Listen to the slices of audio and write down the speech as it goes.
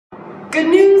Good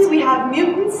news, we have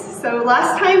mutants. So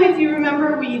last time, if you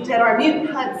remember, we did our mutant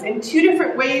hunts in two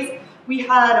different ways. We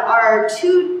had our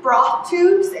two broth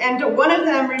tubes, and to one of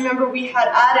them, remember, we had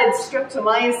added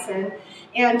streptomycin,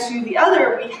 and to the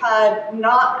other, we had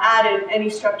not added any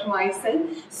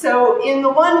streptomycin. So in the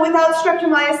one without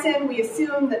streptomycin, we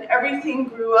assumed that everything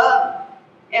grew up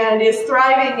and is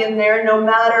thriving in there, no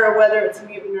matter whether it's a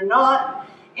mutant or not.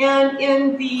 And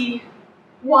in the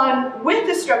one with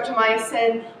the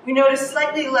streptomycin, we notice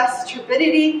slightly less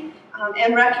turbidity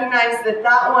and recognize that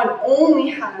that one only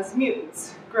has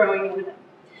mutants growing in it.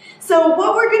 So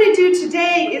what we're going to do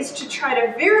today is to try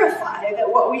to verify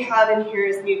that what we have in here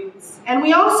is mutants. And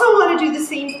we also want to do the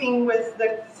same thing with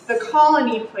the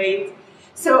colony plates.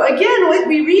 So again,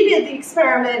 we redid the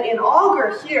experiment in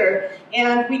agar here,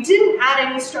 and we didn't add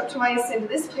any streptomycin to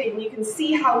this plate, and you can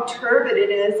see how turbid it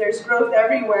is. There's growth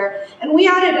everywhere. And we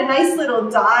added a nice little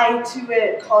dye to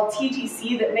it called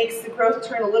TTC that makes the growth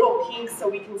turn a little pink so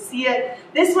we can see it.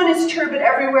 This one is turbid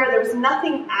everywhere. There was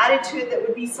nothing added to it that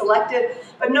would be selective.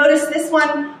 But notice this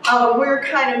one, we're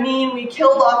kind of mean. We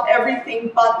killed off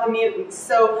everything but the mutants.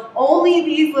 So only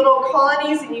these little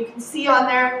colonies, and you can see on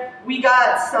there, we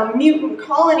got some mutant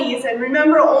colonies, and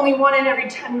remember, only 1 in every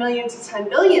 10 million to 10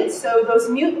 billion, so those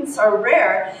mutants are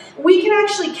rare. We can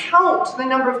actually count the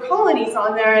number of colonies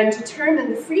on there and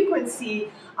determine the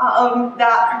frequency of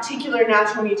that particular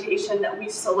natural mutation that we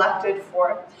selected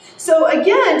for. So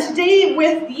again, today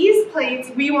with these plates,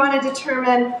 we want to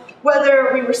determine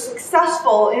whether we were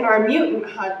successful in our mutant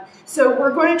hunt. So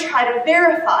we're going to try to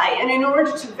verify, and in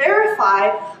order to verify,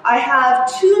 I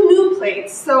have two new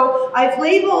plates. So I've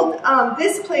labeled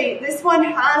this plate. This one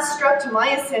has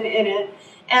streptomycin in it,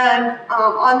 and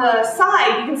on the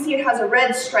side, you can see it has a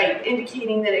red stripe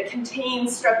indicating that it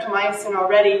contains streptomycin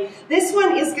already. This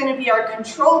one is going to be our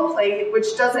control plate,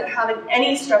 which doesn't have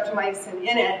any streptomycin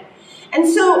in it. And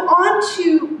so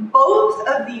onto both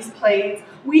of these plates,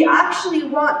 we actually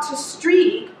want to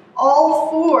streak all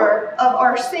 4 of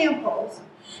our samples.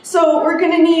 So we're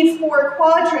going to need 4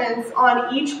 quadrants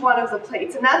on each one of the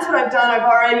plates, and that's what I've done. I've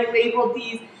already labeled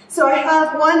these. So I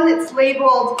have one that's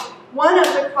labeled, one of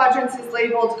the quadrants is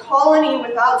labeled colony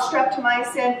without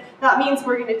streptomycin. That means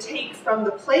we're going to take from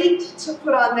the plate to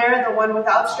put on there, the one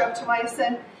without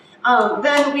streptomycin.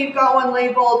 Then we've got one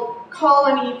labeled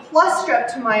colony plus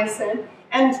streptomycin,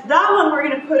 and that one we're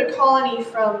going to put a colony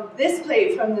from this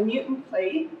plate, from the mutant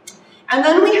plate. And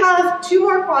then we have 2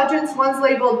 more quadrants. One's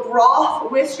labeled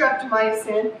broth with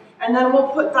streptomycin, and then we'll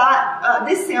put that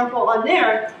this sample on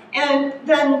there, and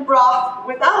then broth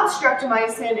without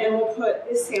streptomycin, and we'll put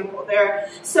this sample there.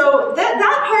 So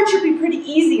that part should be pretty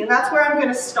easy, and that's where I'm going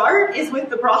to start, is with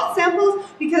the broth samples,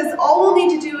 because all we'll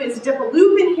need to do is dip a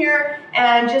loop in here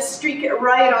and just streak it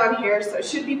right on here. So it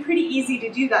should be pretty easy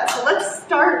to do that. So let's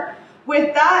start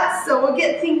with that. So we'll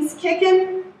get things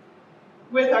kicking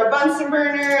with our Bunsen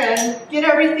burner and get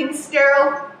everything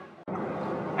sterile.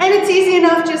 And it's easy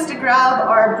enough just to grab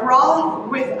our broth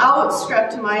without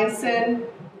streptomycin.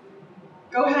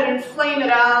 Go ahead and flame it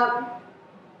out.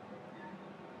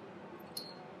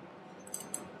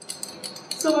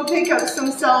 So we'll pick up some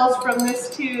cells from this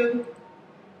tube.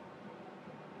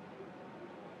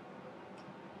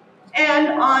 And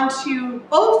onto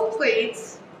both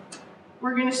plates,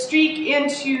 we're going to streak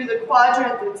into the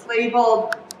quadrant that's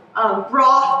labeled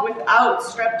broth without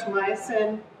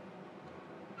streptomycin.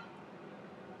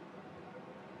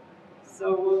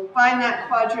 So we'll find that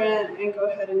quadrant and go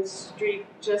ahead and streak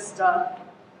just a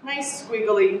nice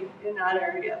squiggly in that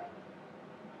area.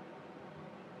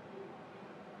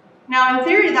 Now in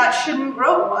theory that shouldn't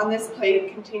grow on this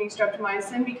plate containing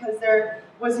streptomycin because there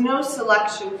was no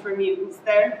selection for mutants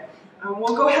there.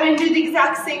 We'll go ahead and do the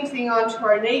exact same thing onto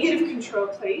our negative control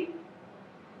plate.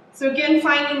 So again,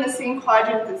 finding the same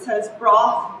quadrant that says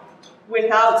broth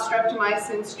without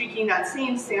streptomycin, streaking that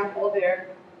same sample there.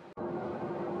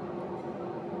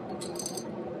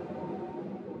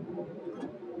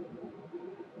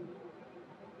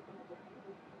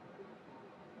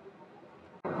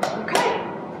 Okay,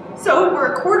 so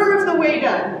we're a quarter of the way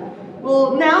done.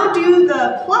 We'll now do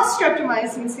the plus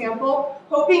streptomycin sample,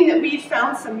 hoping that we've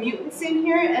found some mutants in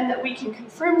here and that we can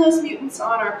confirm those mutants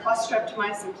on our plus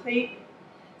streptomycin plate.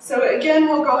 So again,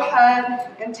 we'll go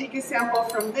ahead and take a sample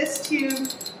from this tube.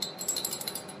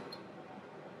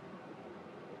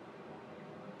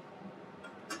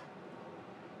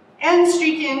 And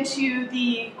streak into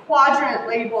the quadrant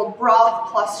labeled broth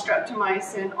plus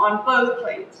streptomycin on both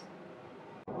plates.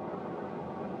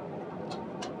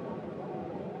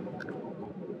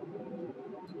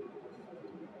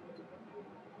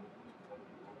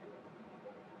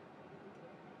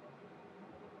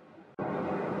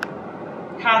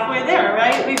 halfway there,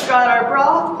 right? We've got our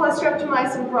broth plus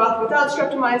streptomycin, broth without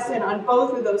streptomycin on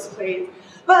both of those plates.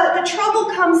 But the trouble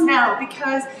comes now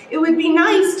because it would be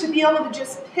nice to be able to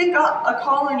just pick up a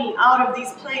colony out of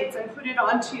these plates and put it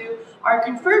onto our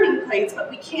confirming plates, but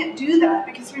we can't do that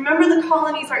because remember the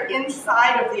colonies are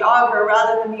inside of the agar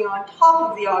rather than being on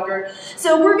top of the agar.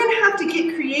 So we're going to have to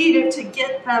get creative to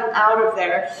get them out of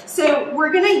there. So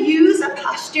we're going to use a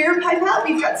Pasteur pipette.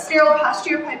 We've got sterile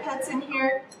Pasteur pipettes in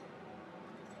here.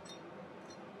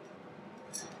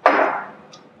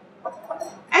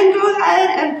 And go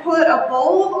ahead and put a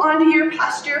bulb onto your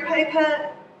Pasteur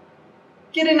pipette.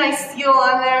 Get a nice seal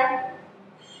on there.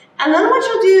 And then what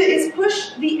you'll do is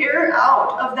push the air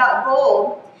out of that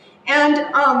bulb and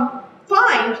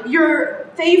find your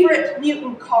favorite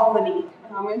mutant colony.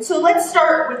 And so let's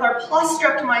start with our plus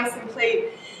streptomycin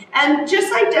plate and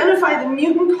just identify the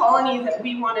mutant colony that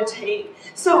we want to take.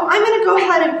 So I'm going to go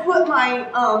ahead and put my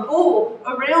bulb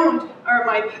around, or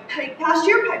my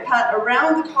Pasteur pipette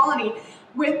around the colony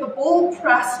with the bulb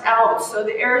pressed out so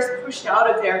the air is pushed out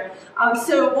of there.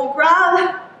 So we'll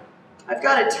grab, I've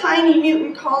got a tiny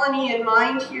mutant colony in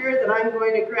mind here that I'm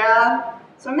going to grab.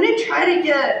 So I'm going to try to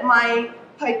get my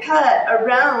pipette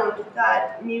around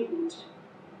that mutant.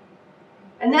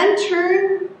 And then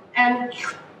turn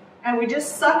and we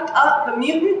just sucked up the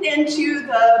mutant into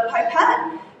the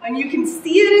pipette. And you can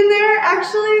see it in there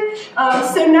actually.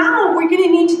 So now we're going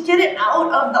to need to get it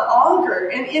out of the agar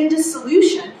and into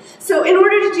solution. So in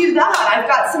order to do that, I've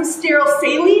got some sterile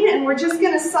saline and we're just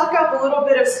going to suck up a little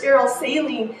bit of sterile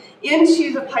saline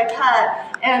into the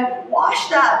pipette and wash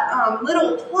that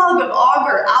little plug of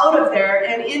agar out of there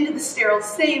and into the sterile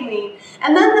saline.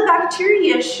 And then the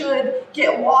bacteria should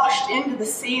get washed into the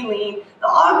saline. The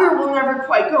agar will never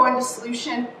quite go into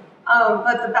solution,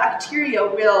 but the bacteria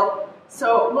will.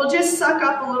 So we'll just suck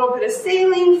up a little bit of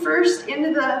saline first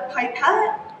into the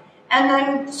pipette and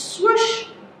then swoosh,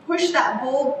 push that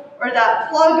bulb or that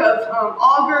plug of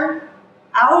agar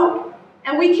out,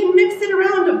 and we can mix it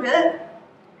around a bit,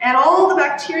 and all the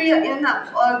bacteria in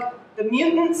that plug, the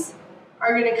mutants,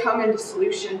 are going to come into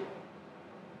solution.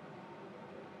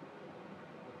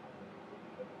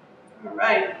 All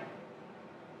right.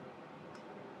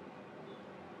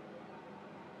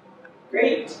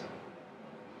 Great.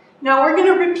 Now we're going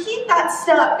to repeat that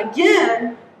step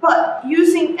again, but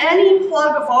using any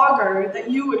plug of agar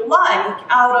that you would like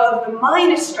out of the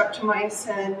minus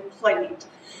streptomycin plate.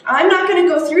 I'm not going to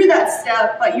go through that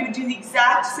step, but you would do the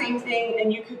exact same thing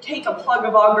and you could take a plug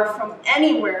of agar from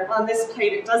anywhere on this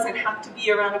plate. It doesn't have to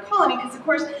be around a colony because of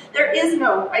course there is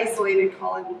no isolated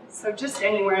colony, so just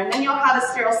anywhere. And then you'll have a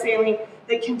sterile saline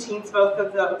that contains both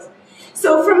of those.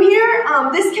 So from here,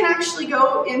 this can actually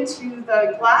go into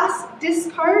the glass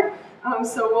discard,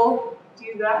 so we'll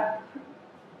do that.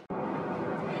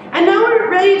 And now we're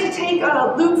ready to take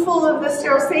a loop full of the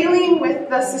sterile saline with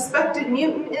the suspected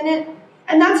mutant in it,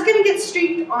 and that's going to get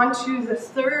streaked onto the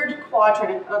third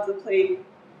quadrant of the plate.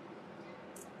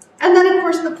 And then of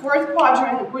course the fourth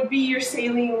quadrant would be your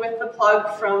saline with the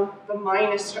plug from the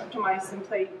minus streptomycin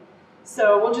plate.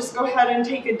 So we'll just go ahead and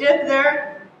take a dip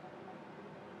there.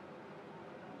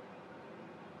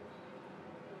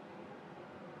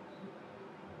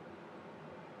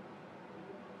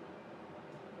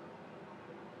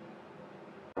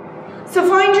 So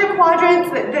find your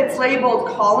quadrant that's labeled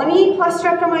colony plus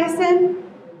streptomycin,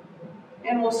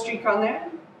 and we'll streak on there.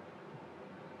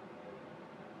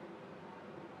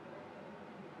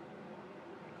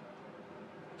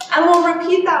 And we'll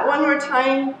repeat that one more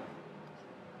time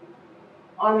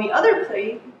on the other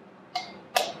plate.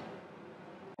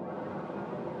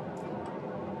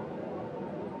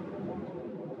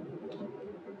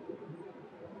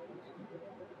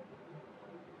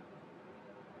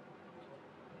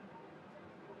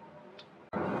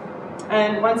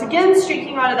 And once again,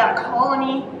 streaking onto that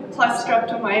colony plus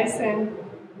streptomycin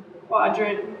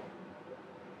quadrant.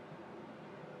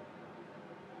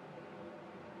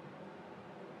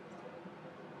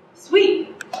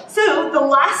 Sweet. So the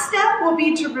last step will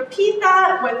be to repeat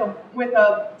that with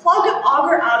a plug of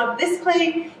agar out of this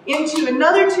plate into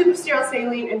another tube of sterile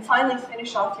saline and finally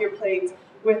finish off your plates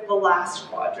with the last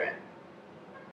quadrant.